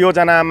यो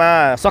योजनामा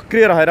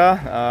सक्रिय रहेर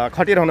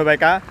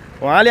खटिरहनुभएका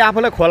उहाँले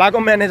आफूलाई खोलाको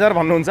म्यानेजर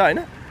भन्नुहुन्छ होइन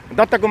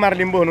दत्तकुमार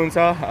लिम्बू हुनुहुन्छ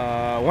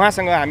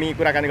उहाँसँग हामी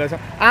कुराकानी गर्छौँ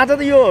आज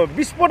त यो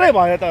विस्फोटै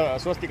भयो त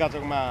स्वस्तिका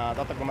चोकमा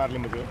दत्तकुमार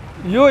लिम्बूको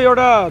यो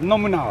एउटा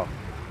नमुना हो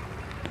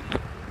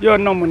यो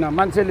नमुना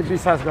मान्छेले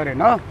विश्वास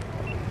गरेन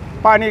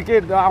पानी के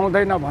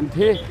आउँदैन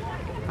भन्थे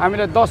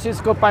हामीले 10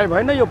 इन्चको पाइप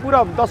होइन यो पुरा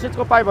 10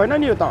 इन्चको पाइप होइन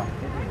नि यो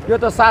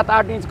त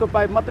 7-8 इन्चको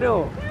पाइप मात्रै हो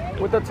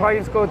ऊ त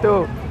 6 इन्चको त्यो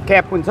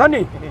क्याप हुन्छ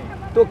नि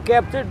त्यो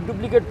क्याप चाहिँ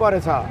डुप्लिकेट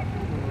परेछ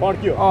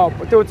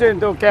त्यो चाहिँ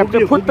त्यो क्याप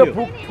चाहिँ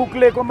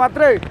फुक्लेको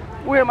मात्रै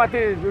उयो माथि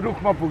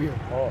रुखमा पुग्यो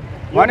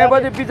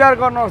भनेपछि विचार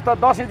गर्नुहोस् त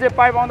 10 इन्च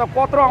पाइप आउँदा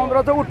कत्रो आउँदो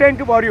रहेछ ऊ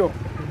ट्याङ्की भरियो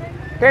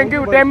ट्याङ्की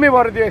ड्याममै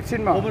भरिदियो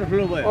एकछिनमा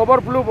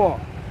ओभरफ्लो भयो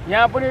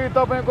यहाँ पनि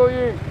तपाईँको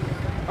यी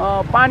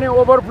पानी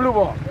ओभरफ्लो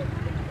भयो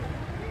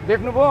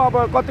देख्नुभयो अब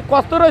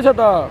कस्तो रहेछ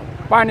त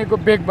पानीको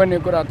बेग बन्ने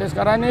कुरा त्यस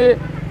कारण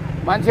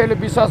मान्छेले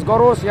विश्वास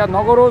गरोस् या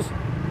नगरोस्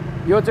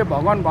यो चाहिँ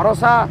भगवान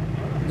भरोसा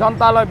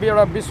जनतालाई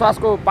एउटा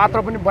विश्वासको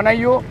पात्र पनि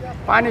बनाइयो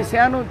पानी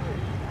सानो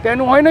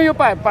तिनो होइन यो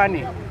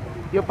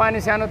पानी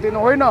सानो तिनो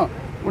होइन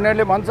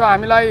उनीहरूले भन्छ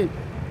हामीलाई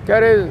के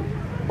अरे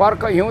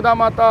बर्खा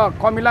हिउँदामा त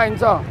कमिला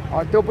हिँड्छ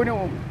त्यो पनि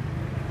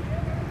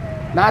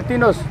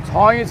नातिनुहोस्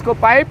 6 इन्चको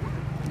पाइप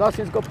 10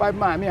 इन्चको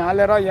पाइपमा हामी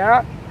हालेर यहाँ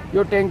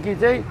यो ट्याङ्की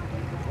चाहिँ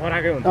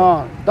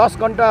 10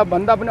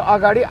 घन्टाभन्दा पनि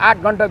अगाडि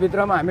 8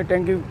 घन्टाभित्रमा हामी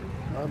ट्याङ्की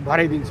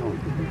भराइदिन्छौँ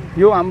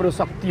यो हाम्रो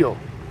शक्ति हो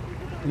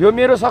यो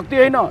मेरो शक्ति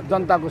होइन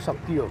जनताको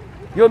शक्ति हो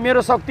यो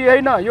मेरो शक्ति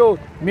होइन यो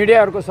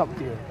मिडियाहरूको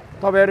शक्ति हो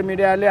तपाईँहरू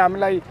मिडियाले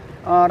हामीलाई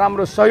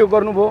राम्रो सहयोग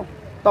गर्नुभयो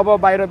तब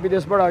बाहिर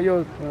विदेशबाट यो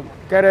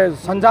के अरे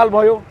सञ्जाल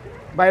भयो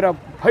बाहिर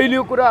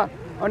फैलियो कुरा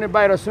अनि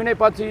बाहिर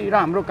सुनेपछि र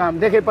हाम्रो काम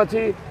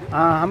देखेपछि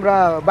हाम्रा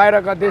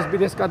बाहिरका देश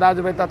विदेशका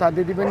दाजुभाइ तथा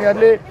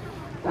दिदीबहिनीहरूले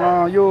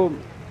यो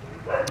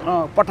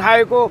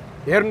पठाएको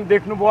हेर्नु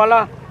देख्नुभयो होला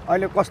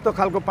अहिले कस्तो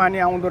खालको पानी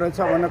आउँदो रहेछ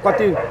भनेर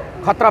कति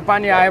खतरा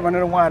पानी आयो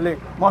भनेर उहाँहरूले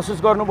महसुस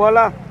गर्नुभयो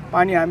होला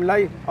पानी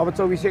हामीलाई अब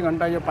 24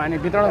 घन्टा यो पानी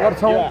वितरण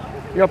गर्छौँ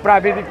यो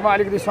प्राविधिकमा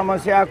अलिकति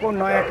समस्या आएको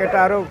नयाँ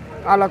केटाहरू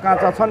काला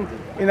काँचा छन्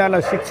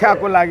यिनीहरूलाई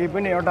शिक्षाको लागि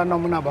पनि एउटा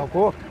नमुना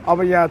भएको अब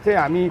यहाँ चाहिँ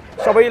हामी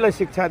सबैलाई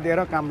शिक्षा दिएर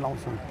काम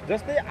लाउँछौँ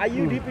जस्तै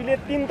आइयुडिपीले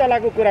 3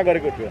 तलाको कुरा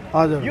गरेको थियो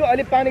हजुर यो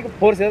अलि पानीको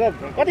फोर्स हेर्दा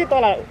कति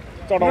तला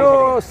चढाउँछ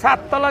यो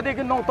 7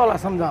 तलादेखि 9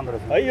 तलासम्म जाँदो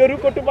रहेछ है यो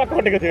रुखको टुप्पा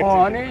कटेको थियो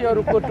अनि यो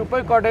रुखको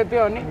टुप्पै कटेको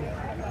थियो अनि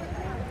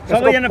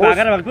सबैजना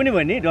भागेर भएको पनि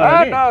भयो नि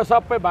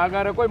सबै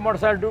भागेर कोही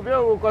मोटरसाइकल डुब्यो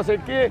ऊ कसै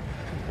के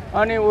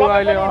अनि ऊ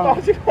अहिले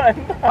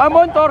म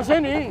पनि तर्सेँ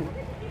नि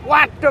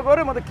वाट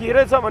गऱ्यो म त के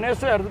रहेछ भने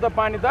यसो हेर्छु त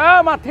पानी त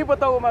माथि पो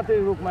त ऊ माथि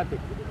रुखमाथि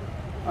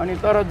अनि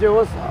तर जे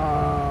होस्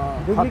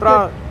खतरा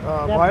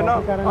भएन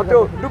त्यो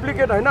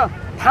डुप्लिकेट होइन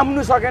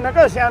थाम्नु सकेन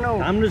क्या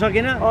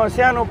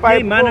सानो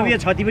पाइप मानवीय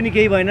क्षति पनि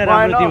केही भएन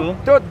राम्रो थियो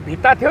त्यो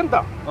भित्ता थियो नि त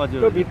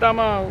त्यो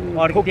भित्तामा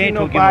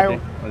ठोकिनु पायो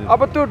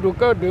अब त्यो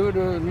ढुक्क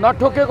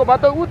नठोकेको भए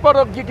त ऊ पर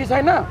गिटी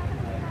छैन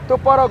त्यो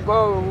पर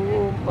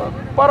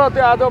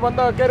त्यो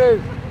आजभन्दा के अरे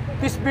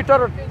 30 मिटर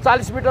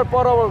 40 मिटर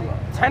पर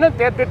छैन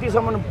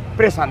त्यतिसम्म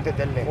प्रेस हान्थ्यो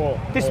त्यसले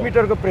 30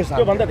 मिटरको प्रेस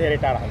त्योभन्दा धेरै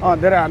टाढा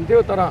धेरै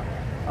हान्थ्यो तर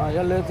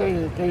यसले चाहिँ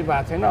केही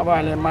भएको छैन अब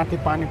अहिले माथि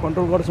पानी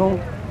कन्ट्रोल गर्छौँ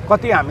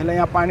कति हामीलाई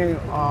यहाँ पानी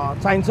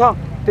चाहिन्छ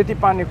त्यति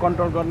पानी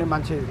कन्ट्रोल गर्ने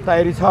मान्छे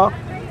तयारी छ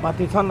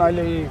माथि छन्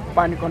अहिले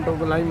पानी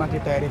कन्ट्रोलको लागि माथि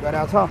तयारी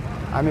गरेका छ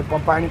हामी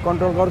पानी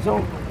कन्ट्रोल गर्छौँ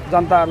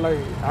जनताहरूलाई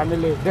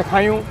हामीले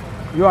देखायौँ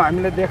यो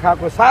हामीले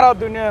देखाएको सारा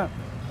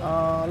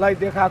दुनियाँलाई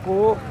देखाएको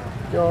हो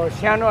त्यो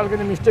सानो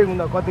अलिकति मिस्टेक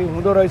हुँदा कति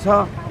हुँदो रहेछ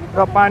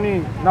र पानी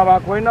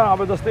नभएको होइन अब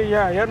जस्तै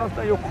यहाँ हेर्नुहोस् त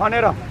यो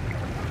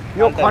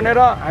खनेर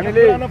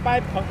हामीले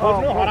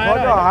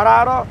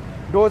हराएर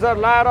डोजर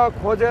लाएर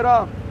खोजेर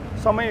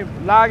समय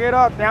लागेर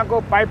त्यहाँको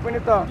पाइप पनि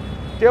त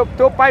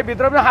त्यो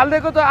पाइपभित्र पनि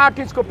हालिदिएको छ 8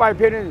 इन्चको पाइप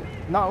फेरि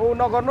ऊ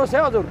नगर्नुहोस्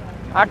है हजुर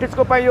 8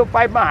 इन्चको पाइप यो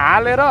पाइपमा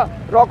हालेर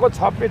रको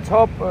 6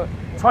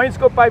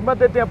 इन्चको पाइपमा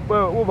त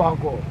त्यहाँ ऊ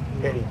भएको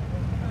फेरि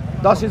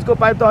 10 इन्चको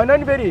पाइप त होइन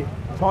नि फेरि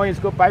 6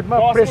 इन्चको पाइपमा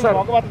प्रेसर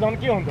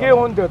के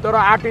हुन्थ्यो तर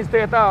 8 इन्च त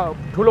यता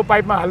ठुलो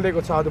पाइपमा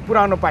हालिदिएको छ हजुर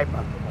पुरानो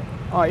पाइपमा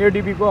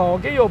एडिपीको हो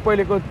कि यो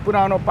पहिलेको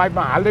पुरानो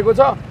पाइपमा हालिदिएको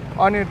छ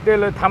अनि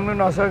त्यसले थाम्नु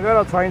नसकेर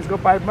 6 इन्चको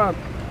पाइपमा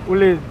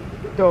उसले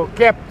त्यो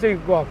क्याप चाहिँ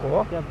गएको हो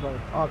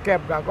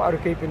क्याप गएको अरू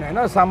केही पनि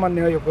होइन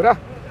सामान्य हो यो कुरा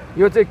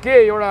यो चाहिँ के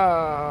एउटा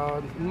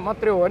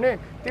मात्रै हो भने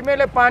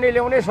तिमीले पानी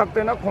ल्याउनै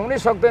सक्दैन खुवाउनै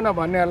सक्दैन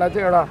भन्नेहरूलाई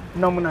चाहिँ एउटा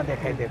नमुना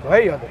देखाइदिएको है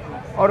हजुर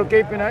अरू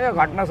केही पनि होइन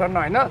घटना सर्न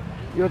होइन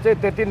यो चाहिँ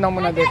त्यति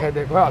नमुना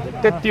देखाइदिएको है हजुर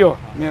त्यति हो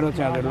मेरो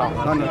चाहिँ हजुर ल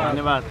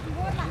धन्यवाद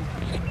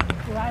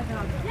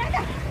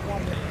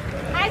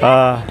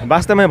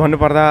वास्तवमै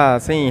भन्नुपर्दा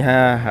चाहिँ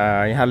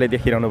यहाँले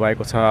देखिरहनु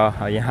भएको छ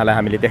यहाँलाई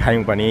हामीले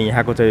देखायौँ पनि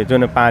यहाँको चाहिँ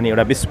जुन पानी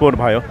एउटा विस्फोट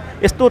भयो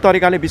यस्तो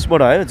तरिकाले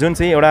विस्फोट भयो जुन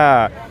चाहिँ एउटा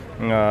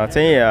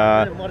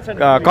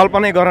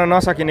कल्पनै गर्न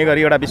नसकिने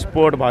गरी एउटा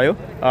विस्फोट भयो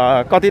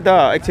कति त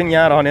एकछिन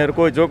यहाँ रहनेहरू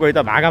कोही त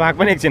भागाभाग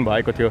पनि एकछिन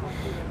भएको थियो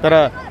तर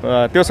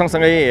त्यो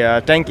सँगसँगै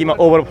ट्याङ्कीमा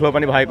ओभरफ्लो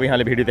पनि भएको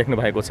यहाँले भिडियो देख्नु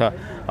भएको छ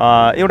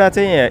एउटा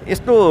चाहिँ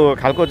यस्तो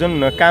खालको जुन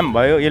काम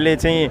भयो यसले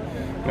चाहिँ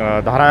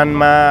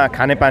धरानमा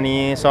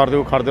खानेपानी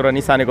सर्दु खर्दु र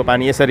निसानेको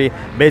पानी यसरी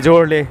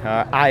बेजोडले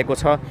आएको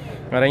छ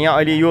र यहाँ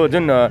अहिले यो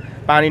जुन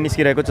पानी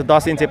निस्किरहेको छ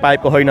 10 इन्चे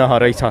पाइपको होइन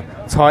रहेछ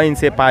 6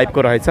 इन्चे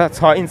पाइपको रहेछ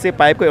 6 इन्चे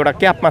पाइपको एउटा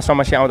क्यापमा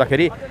समस्या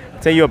आउँदाखेरि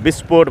चाहिँ यो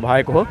विस्फोट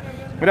भएको हो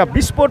र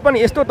विस्फोट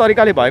पनि यस्तो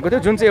तरिकाले भएको थियो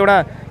जुन चाहिँ एउटा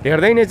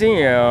हेर्दै नै चाहिँ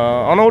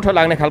अनौठो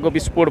लाग्ने खालको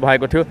विस्फोट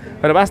भएको थियो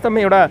र वास्तवमा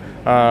एउटा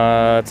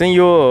चाहिँ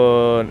यो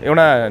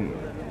एउटा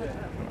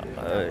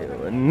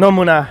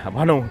नमुना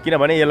भनौँ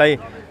किनभने यसलाई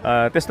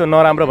त्यस्तो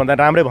नराम्रो भन्दा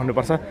राम्रै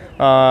भन्नुपर्छ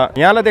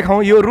यहाँलाई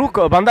देखाउँ यो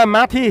रुखभन्दा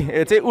माथि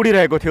चाहिँ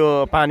उडिरहेको थियो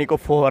पानीको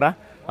फोहरा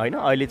होइन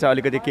अहिले चाहिँ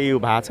अलिकति केही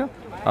भएको छ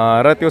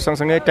र त्यो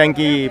सँगसँगै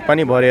ट्याङ्की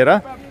पनि भरेर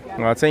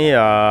चाहिँ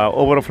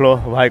ओभरफ्लो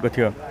भएको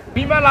थियो।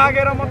 भुइँमा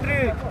लागेर मात्रै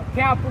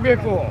त्यहाँ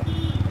पुगेको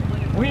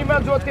भुइँमा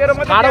जोतेर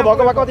मात्रै ठाडो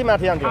भएको भए कति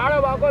माथि जान्थ्यो? ठाडो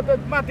भएको त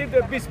माथि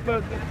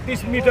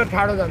 20-30 मिटर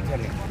ठाडो जान्छ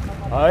नि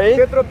है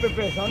त्यत्रो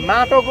प्रिपरेसन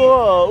माटोको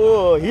ऊ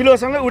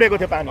हिलोसँगै उडेको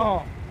थियो पानी।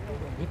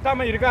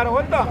 भित्तामा हिर्काएर हो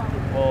नि त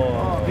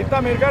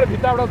भित्तामा हिर्काएर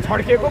भित्ताबाट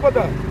छड्किएको पो त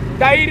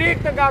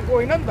डाइरेक्ट त गएको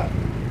होइन नि त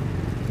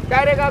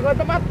डाइरेक्ट गएको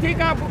त माथि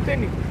कहाँ पुग्थ्यो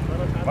नि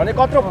भने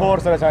कत्रो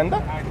फोर्स रहेछ नि त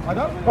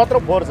कत्रो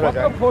फोर्स रहेछ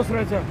कत्रो फोर्स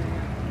रहेछ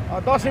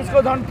 10 इन्चको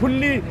झन्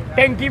फुल्ली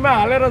ट्याङ्कीमा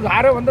हालेर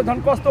झार्यो भने त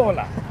झन् कस्तो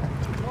होला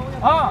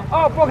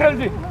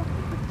पोखरेलजी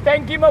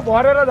ट्याङ्कीमा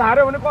भरेर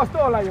झार्यो भने कस्तो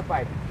होला यो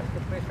पाइप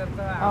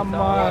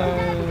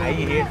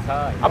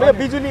अब यो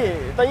बिजुली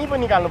त यहीँ पनि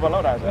निकाल्नु पर्ला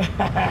हौ राजा।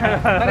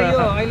 तर यो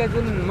अहिले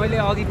जुन मैले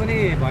अघि पनि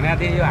भनेको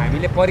थिएँ यो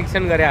हामीले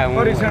परीक्षण गरे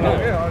हौँ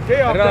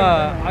र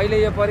अहिले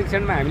यो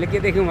परीक्षणमा हामीले के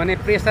देख्यौँ भने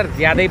प्रेसर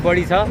ज्यादै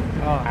बढी छ।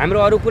 हाम्रो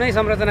अरू कुनै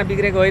संरचना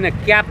बिग्रेको होइन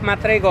क्याप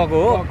मात्रै गएको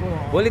हो।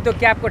 भोलि त्यो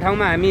क्यापको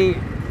ठाउँमा हामी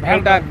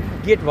एउटा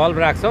गेट भल्भ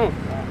राख्छौँ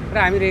र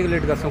हामी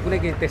रेगुलेट गर्छौँ कुनै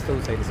केही त्यस्तो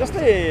छैन।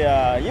 जस्तै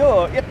यो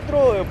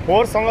यत्रो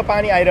फोर्ससँग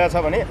पानी आइरहेछ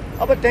भने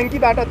अब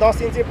ट्याङ्कीबाट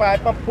 10 इन्ची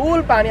पाइपमा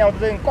फुल पानी आउँछ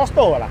चाहिँ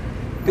कस्तो होला?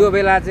 त्यो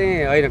बेला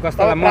चाहिँ होइन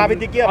कस्तो होला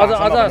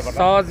अझ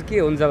सहज के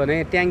हुन्छ भने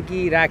ट्याङ्की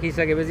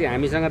राखिसकेपछि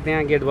हामीसँग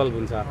त्यहाँ गेट बल्ब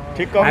हुन्छ।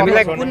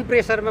 हामीलाई कुन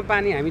प्रेसरमा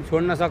पानी हामी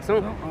छोड्न सक्छौँ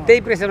त्यही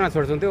प्रेसरमा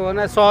छोड्छौँ त्यो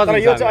भन्न सहज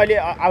हुन्छ। यो चाहिँ अहिले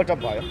आउट अफ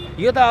भयो।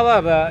 यो त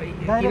अब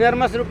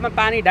इनर्मस रूपमा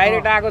पानी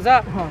डाइरेक्ट आएको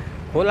छ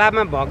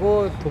खोलामा भएको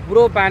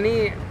थुप्रो पानी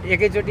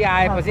एकैचोटि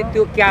आएपछि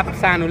त्यो क्याप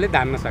सानोले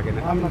धान्न सकेन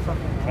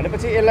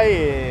भनेपछि यसलाई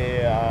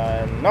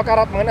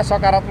नकारात्मक होइन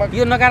सकारात्मक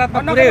यो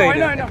नकारात्मक कुरै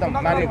होइन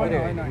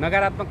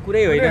नकारात्मक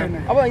कुरै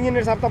होइन। अब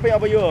इन्जिनियर साहब तपाईँ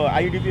अब यो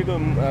आइयुडिपीको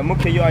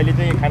मुख्य यो अहिले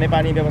चाहिँ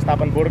खानेपानी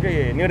व्यवस्थापन बोर्डकै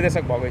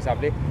निर्देशक भएको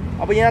हिसाबले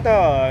अब यहाँ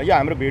त यो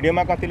हाम्रो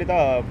भिडियोमा कतिले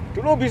त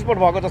ठुलो विस्फोट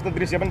भएको जस्तो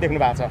दृश्य पनि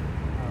देख्नु भएको छ।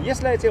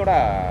 यसलाई चाहिँ एउटा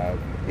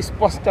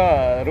स्पष्ट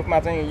रूपमा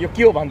चाहिँ यो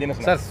के हो भनिदिनुहोस्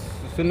न। सर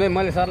सुन्नु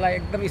मैले सरलाई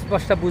एकदम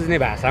स्पष्ट बुझ्ने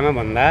भाषामा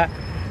भन्दा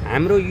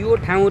हाम्रो यो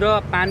ठाउँ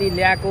र पानी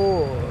ल्याएको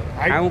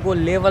ठाउँको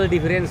लेभल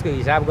डिफरेन्सको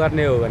हिसाब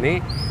गर्ने हो भने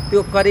त्यो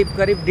करिब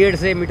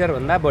 150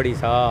 मिटरभन्दा बढी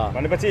छ।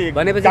 भनेपछि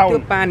त्यो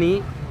पानी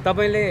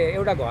तपाईँले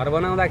एउटा घर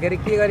बनाउँदाखेरि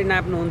के गरी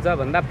नाप्नुहुन्छ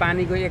भन्दा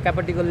पानीको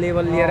एकापट्टिको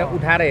लेभल लिएर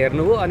उठाएर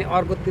हेर्नु हो अनि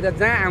अर्कोतिर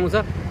जहाँ आउँछ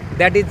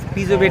द्याट इज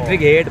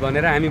पिजोमेट्रिक हेड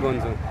भनेर हामी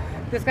भन्छौँ।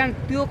 त्यस कारण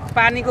त्यो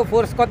पानीको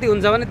फोर्स कति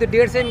हुन्छ भने त्यो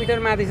 150 मिटर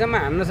माथिसम्म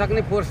हान्न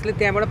सक्ने फोर्सले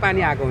त्यहाँबाट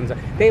पानी आएको हुन्छ।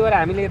 त्यही भएर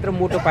हामीले यत्रो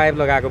मोटो पाइप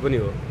लगाएको पनि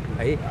हो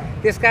है।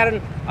 त्यसकारण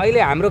अहिले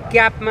हाम्रो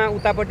क्यापमा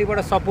उतापट्टिबाट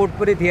सपोर्ट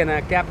पनि थिएन।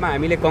 क्यापमा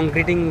हामीले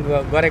कङ्क्रिटिङ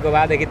गरेको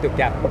भएदेखि त्यो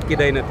क्याप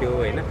फुट्किँदैन थियो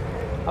होइन।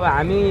 अब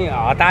हामी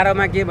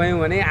हतारोमा के भयौँ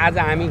भने आज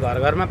हामी घर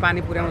घरमा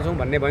पानी पुर्याउँछौँ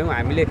भन्ने भयौँ।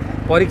 हामीले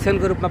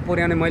परीक्षणको रूपमा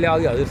पुर्याउने मैले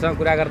अघि हजुरसँग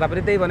कुरा गर्दा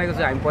पनि त्यही भनेको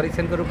छु हामी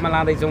परीक्षणको रूपमा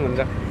लाँदैछौँ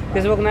भनेर।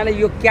 त्यसो हुनाले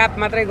यो क्याप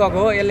मात्रै गएको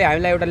हो यसले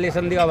हामीलाई एउटा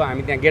लेसन दियो। अब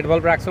हामी त्यहाँ गेट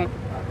बल्ब राख्छौँ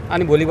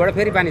अनि भोलिबाट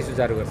फेरि पानी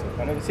सुचारू गर्छौँ।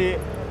 भनेपछि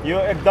यो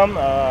एकदम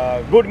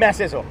गुड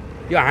मेसेज हो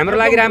यो हाम्रो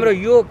लागि राम्रो।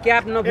 यो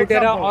क्याप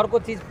नफुटेर अर्को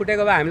चिज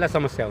फुटेको भए हामीलाई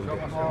समस्या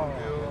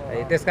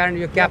हुन्थ्यो। त्यसकारण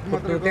यो क्याप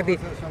फुट्नु त्यति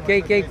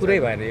केही कुरै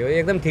भएन। यो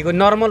एकदम ठिक हो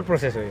नर्मल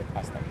प्रोसेस हो यो।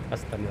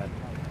 हस् धन्यवाद।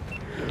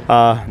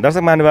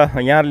 दर्शक महानुभाव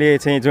यहाँले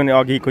चाहिँ जुन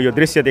अघिको यो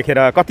दृश्य देखेर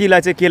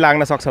कतिलाई चाहिँ के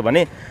लाग्न सक्छ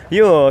भने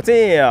यो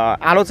चाहिँ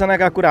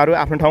आलोचनाका कुराहरू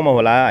आफ्नो ठाउँमा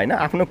होला होइन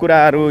आफ्नो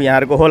कुराहरू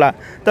यहाँहरूको होला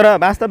तर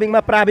वास्तविकमा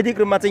प्राविधिक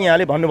रूपमा चाहिँ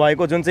यहाँले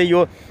भन्नुभएको जुन चाहिँ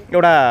यो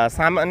एउटा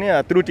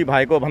सामान्य त्रुटि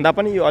भएको भन्दा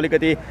पनि यो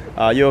अलिकति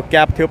यो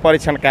क्याप थियो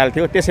परीक्षण काल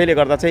थियो त्यसैले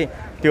गर्दा चाहिँ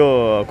त्यो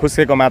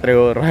खुस्केको मात्रै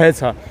हो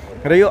रहेछ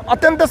र यो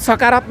अत्यन्त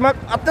सकारात्मक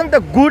अत्यन्त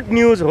गुड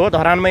न्युज हो।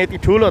 धरानमा यति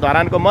ठुलो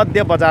धरानको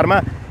मध्य बजारमा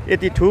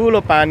यति ठुलो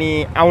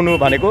पानी आउनु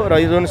भनेको र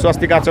यो जुन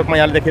स्वस्तिका चोकमा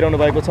यहाँले देखिरहनु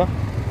भएको छ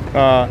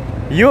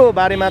यो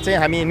बारेमा चाहिँ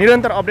हामी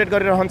निरन्तर अपडेट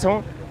गरिरहन्छौँ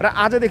र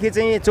आजदेखि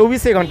चाहिँ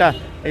 24 घण्टा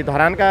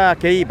धरानका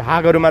केही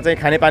भागहरूमा चाहिँ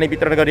खानेपानी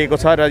वितरण गरिएको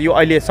छ र यो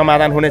अहिले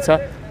समाधान हुनेछ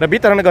र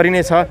वितरण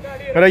गरिनेछ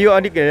र यो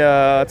अलिक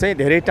चाहिँ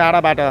धेरै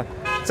टाढाबाट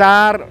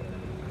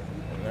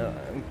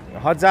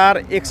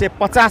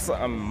 4150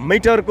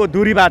 मिटरको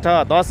दूरीबाट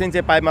 10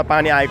 इन्चे पाइपमा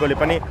पानी आएकोले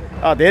पनि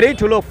धेरै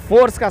ठुलो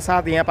फोर्सका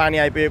साथ यहाँ पानी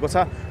आइपुगेको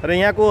छ र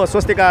यहाँको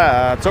स्वस्तिका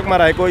चोकमा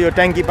रहेको यो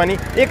ट्याङ्की पनि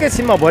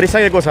एकैछिनमा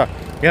भरिसकेको छ।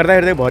 हेर्दा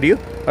हेर्दै भरियो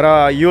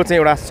र यो चाहिँ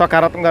एउटा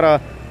सकारात्मक र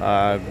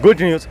गुड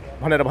न्युज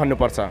भनेर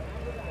भन्नुपर्छ।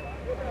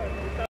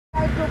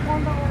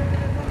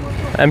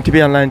 MTV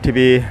online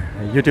TV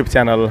YouTube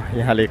channel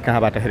यहाँले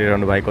कहाँबाट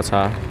हेरिरहनु भएको छ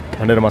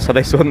भनेर म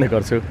सधैँ सोध्ने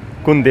गर्छु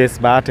कुन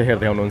देशबाट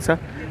हेर्दै हुनुहुन्छ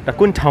र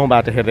कुन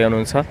ठाउँबाट हेर्दै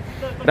हुनुहुन्छ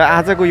र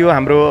आजको यो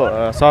हाम्रो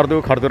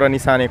सर्दु खर्दु र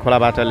निसाने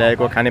खोलाबाट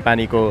ल्याएको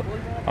खानेपानीको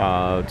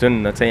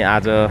जुन चाहिँ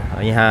आज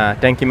यहाँ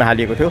ट्याङ्कीमा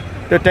हालिएको थियो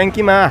त्यो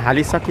ट्याङ्कीमा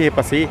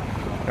हालिसकिएपछि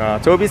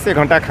 24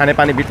 घण्टा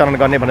खानेपानी वितरण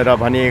गर्ने भनेर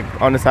भने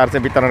अनुसार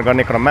चाहिँ वितरण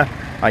गर्ने क्रममा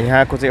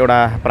यहाँको चाहिँ एउटा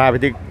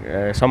प्राविधिक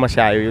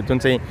समस्या आयो। यो जुन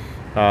चाहिँ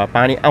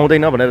पानी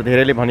आउँदैन भनेर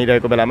धेरैले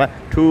भनिरहेको बेलामा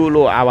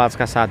ठुलो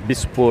आवाजका साथ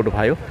विस्फोट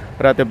भयो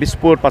र त्यो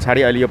विस्फोट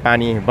पछाडि अहिले यो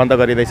पानी बन्द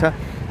गरिँदैछ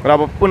र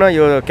अब पुनः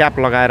यो क्याप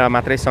लगाएर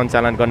मात्रै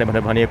सञ्चालन गर्ने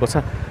भनेर भनिएको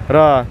छ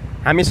र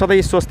हामी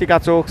सधैँ स्वस्तिका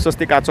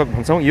चोक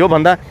भन्छौँ।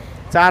 योभन्दा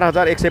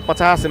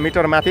 4150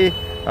 मिटर माथि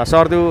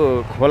सर्दु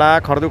खोला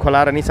खर्दु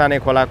खोला र निसाने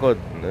खोलाको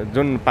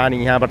जुन पानी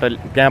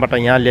त्यहाँबाट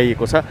यहाँ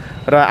ल्याइएको छ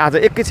र आज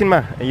एकैछिनमा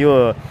यो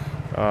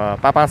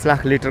 5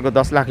 लाख लिटरको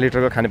 10 लाख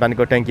लिटरको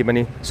खानेपानीको ट्याङ्की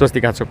पनि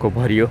स्वस्तिका चोकको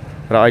भरियो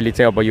र अहिले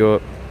चाहिँ अब यो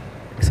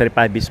यसरी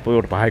पाइप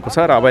विस्फोट भएको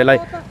छ र अब यसलाई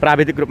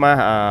प्राविधिक रूपमा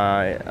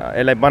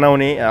यसलाई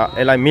बनाउने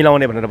यसलाई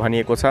मिलाउने भनेर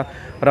भनिएको छ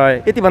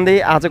र यति भन्दै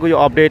आजको यो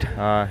अपडेट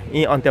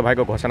यही अन्त्य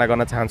भएको घोषणा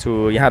गर्न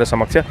चाहन्छु यहाँहरू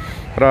समक्ष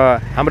र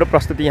हाम्रो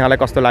प्रस्तुति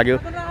यहाँलाई कस्तो लाग्यो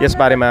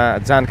यसबारेमा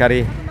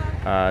जानकारी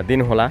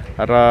दिनुहोला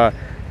र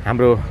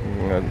हाम्रो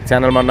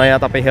च्यानलमा नयाँ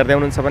तपाईँ हेर्दै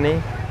हुनुहुन्छ भने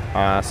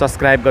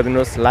सब्सक्राइब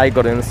गरिदिनुहोस्, लाइक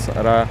गरिदिनुहोस्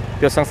र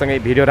त्यो सँगसँगै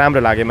भिडियो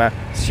राम्रो लागेमा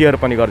सेयर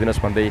पनि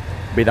गरिदिनुहोस् भन्दै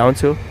बिदा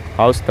हुन्छु।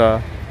 हवस् त,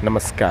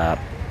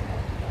 नमस्कार।